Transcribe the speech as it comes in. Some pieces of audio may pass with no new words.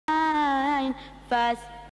fast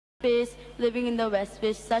pace, living in the West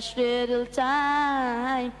with such little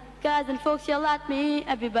time. Guys and folks yell at me,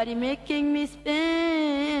 everybody making me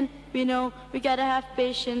spin. We know we gotta have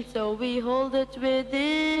patience, so we hold it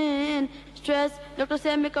within. Stress, doctors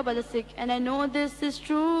say make up by the sick, and I know this is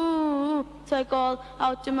true. So I call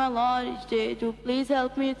out to my Lord each day to please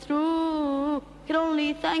help me through. Can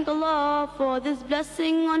only thank Allah for this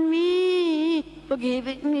blessing on me, for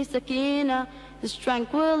giving me sakina, this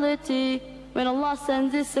tranquility. When Allah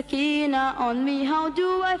sends His sakina on me, how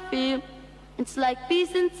do I feel? It's like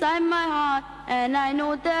peace inside my heart, and I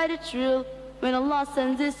know that it's real. When Allah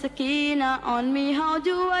sends His sakina on me, how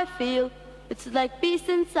do I feel? It's like peace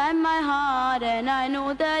inside my heart, and I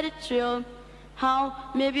know that it's real.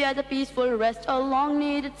 How maybe as a peaceful rest, a long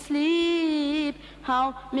needed sleep.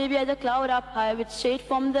 How maybe as a cloud up high with shade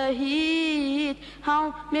from the heat.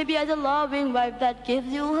 How maybe as a loving wife that gives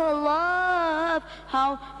you her love.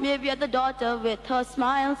 How maybe as a daughter with her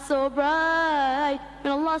smile so bright.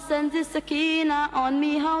 When Allah sends His sakina on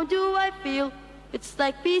me, how do I feel? It's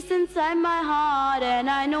like peace inside my heart, and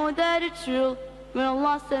I know that it's real. When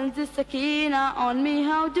Allah sends His sakina on me,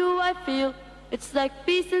 how do I feel? It's like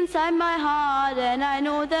peace inside my heart, and I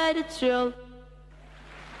know that it's real.